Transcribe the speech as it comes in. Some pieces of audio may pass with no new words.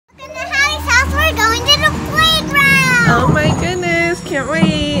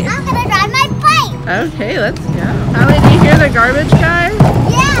Okay, let's go. Hadley, do you hear the garbage guy?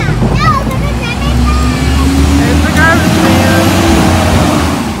 Yeah! No, there's a garbage man! There's the garbage man.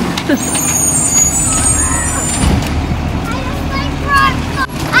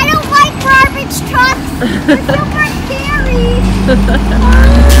 I don't like garbage trucks! They're super scary!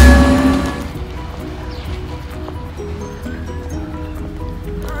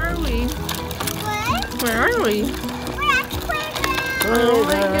 Where are we? What? Where are we? We're at the playground! Oh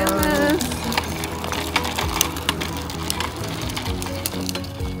my goodness.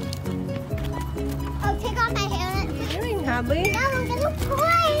 Oh, take off my hair. What are you doing, Hadley? Now I'm gonna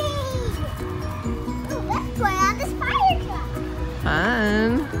play! Ooh, let's play on this fire truck!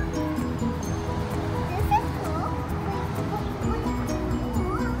 Fun. This is cool.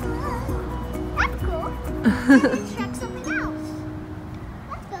 That's cool. Let's check something else.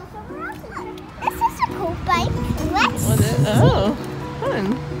 Let's go somewhere else. This is a cool bike. Let's What is? Oh, fun.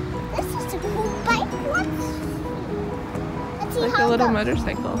 This is a cool bike. Let's see Like how a little it goes.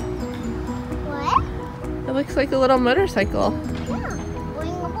 motorcycle. What? It looks like a little motorcycle. Yeah.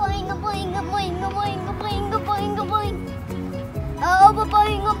 Boing a boing a boing a boing a boing a boing a boing a boing. Oh, a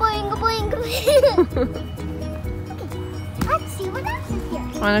boing a boing a boing a boing. Let's see what else is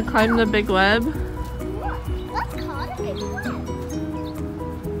here. Want to climb the big web? Look, let's call it a big one.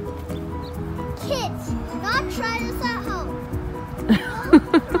 Kids, do not try this at home.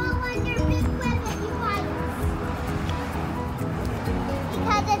 Don't fall under big web if you find it.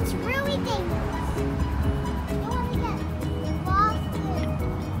 Because it's really dangerous. You want to get lost in.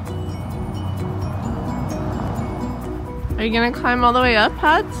 Are you gonna climb all the way up,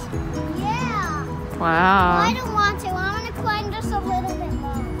 Hads? Yeah. Wow. I don't want to. I want to climb just a little bit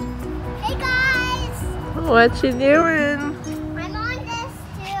more. Hey guys! What you doing? I'm on this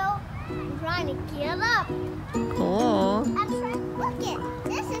too. I'm trying to get up. Cool. I'm trying. Look it.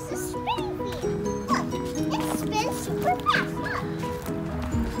 This is a spinning wheel. Look, it spins super fast. Look.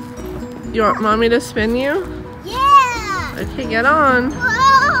 You want mommy to spin you? Yeah. Okay, get on.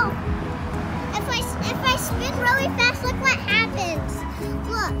 Whoa! If I spin really fast, look what happens.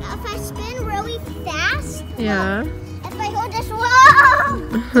 Look, if I spin really fast. Yeah. Look, if I hold this, whoa!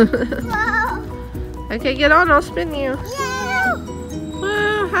 Whoa! Okay, get on. I'll spin you. Yeah!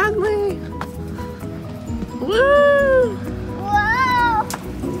 Woo, Hadley. Woo! Whoa!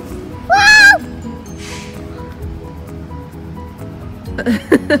 Whoa!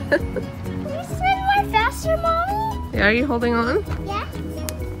 Can you spin more faster, Mommy? Yeah, are you holding on? Yeah.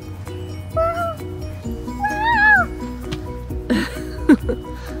 Whoa! Whoa!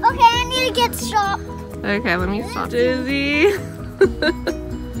 Okay, I need to get stopped. Okay, let me stop. Dizzy.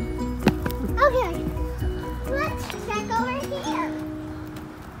 Okay. Let's check over here.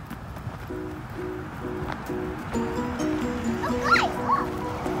 Oh, guys, look.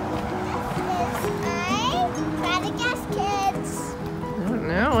 This is a try to guess, kids. I don't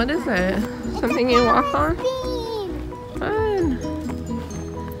know. What is it? Something you walk on? Beam. Fun.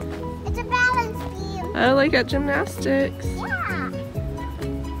 It's a balance beam. Oh, like at gymnastics. Yeah.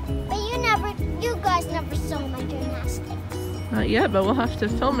 But you guys never saw my gymnastics. Not yet, but we'll have to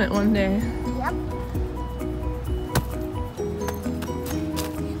film it one day. Yep.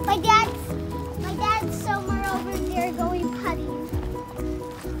 My dad's somewhere over there going putting.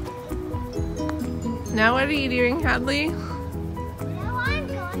 Now what are you doing, Hadley? No, I'm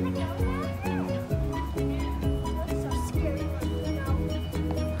going to go down there. Looks so scary.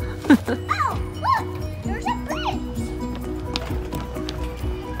 Oh, look! There's a bridge!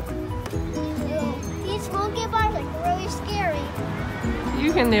 Ew, these monkey bars are really scary.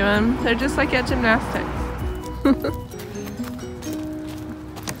 You can do them. They're just like at gymnastics.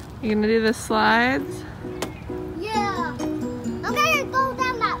 You gonna do the slides? Yeah. I'm gonna go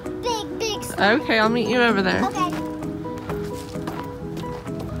down that big slide. Okay, I'll meet you over there. Okay.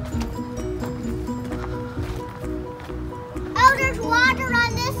 Oh, there's water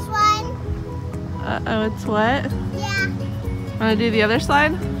on this one. Uh-oh, it's wet. Yeah. Wanna do the other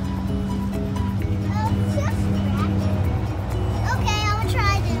slide? Oh, it's just scratchy. Okay, I'll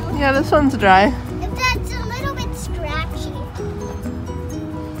try to. Yeah, this one's dry. If that's a little bit scratchy.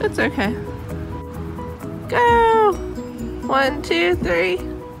 It's okay. Go! 1, 2, 3.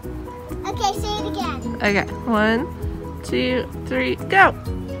 Okay, say it again. Okay, 1, 2, 3, go!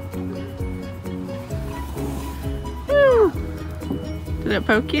 Woo! Did it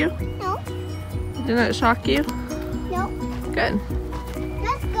poke you? No, Did it shock you? no. Good.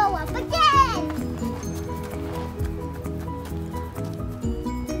 Let's go up again.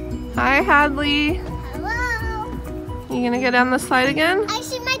 Hi, Hadley. Hello. You gonna go down the slide again? I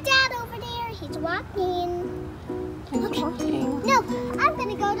see my dad over there. He's walking. He's walking. No, I'm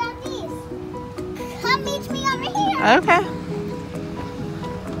gonna go down these. it meets me over here. Okay.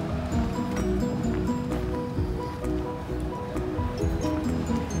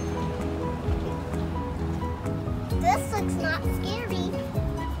 This looks not scary.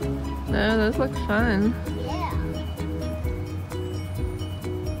 No, those look fun. Yeah.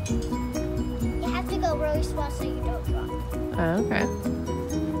 You have to go really slow so you don't drop. Okay.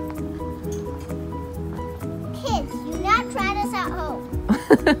 Kids, do not try this at home.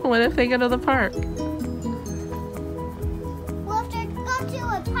 What if they go to the park? Well, if they go to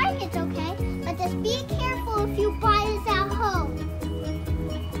a park, it's okay. But just be careful if you buy this at home.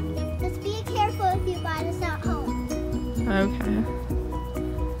 Just be careful if you buy this at home. Okay.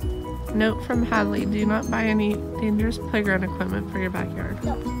 Note from Hadley, do not buy any dangerous playground equipment for your backyard.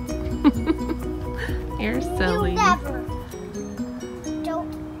 No. You're silly. You never.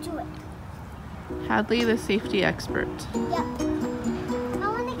 Don't do it. Hadley, the safety expert. Yep.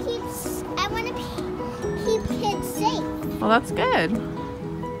 I want to keep kids safe. Well, that's good.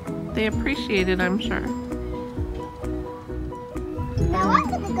 They appreciate it, I'm sure. Now I'm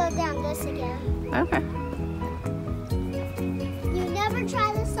going to go down this again. Okay. You never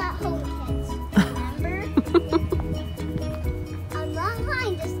try this at home, kids. Remember? I'm not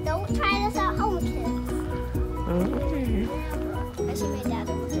lying. Just don't try this at home, kids. Okay. I see my dad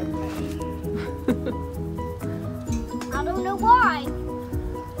over there. I don't know why.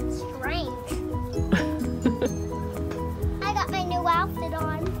 Strange. I got my new outfit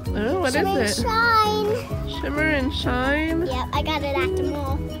on. Oh, what Shimmer is it? Shine. Shimmer and shine? Yep, I got it at the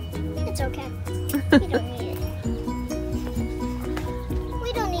mall. It's okay. We don't need it.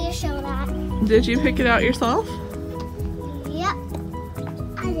 We don't need to show that. Did you pick it out yourself? Yep,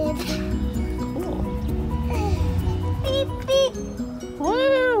 I did. Cool. Beep, beep,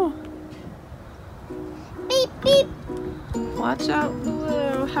 Woo! beep, beep. Watch out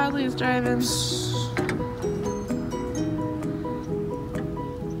below. Hadley's driving.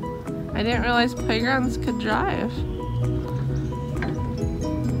 I didn't realize playgrounds could drive.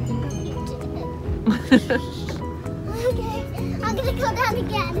 Okay, I'm gonna go down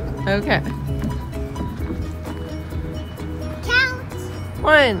again. Okay. Count.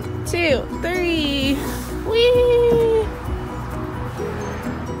 1, 2, 3. Whee!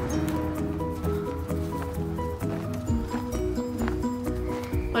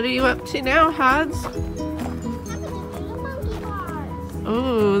 What are you up to now, Hads? I'm gonna do the monkey bars.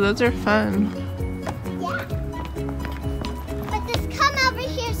 Ooh, those are fun. Yeah. But just come over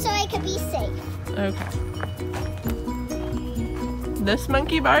here so I can be safe. Okay. This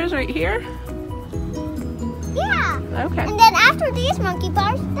monkey bar is right here? Yeah. Okay. And then after these monkey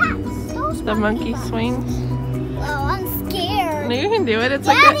bars, that's those The monkey swings. Oh, I'm scared. No, you can do it. It's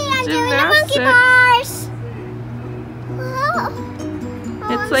Daddy, like a I'm doing the monkey gymnastics. bars. Oh. Oh,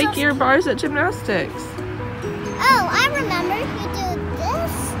 It's I'm like so your bars at gymnastics. Oh, I remember. You do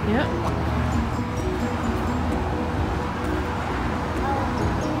this. Yep.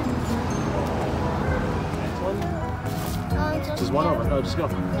 Oh, I'm so Just one over. No, just go.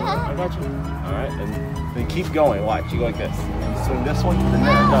 I got you. All right, and then keep going. Watch. You go like this. You swing this one, then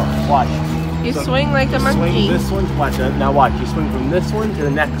no. Watch. You So swing like a monkey. Swing this one. Watch. Now watch. You swing from this one to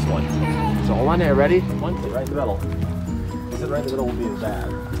the next one. So hold on there. Ready? One, sit right in the middle. Sit right in the middle will be as bad.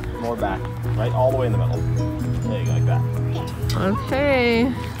 More back. Right, all the way in the middle. There you go, like that.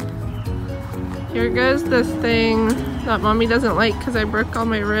 Okay. Here goes this thing that Mommy doesn't like because I broke all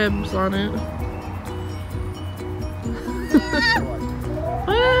my ribs on it.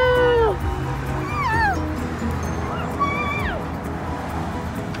 Woo!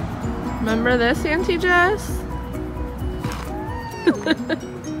 Remember this, Auntie Jess? Okay.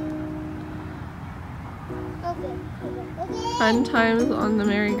 Fun times on the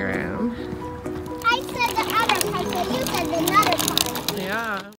merry-go-round.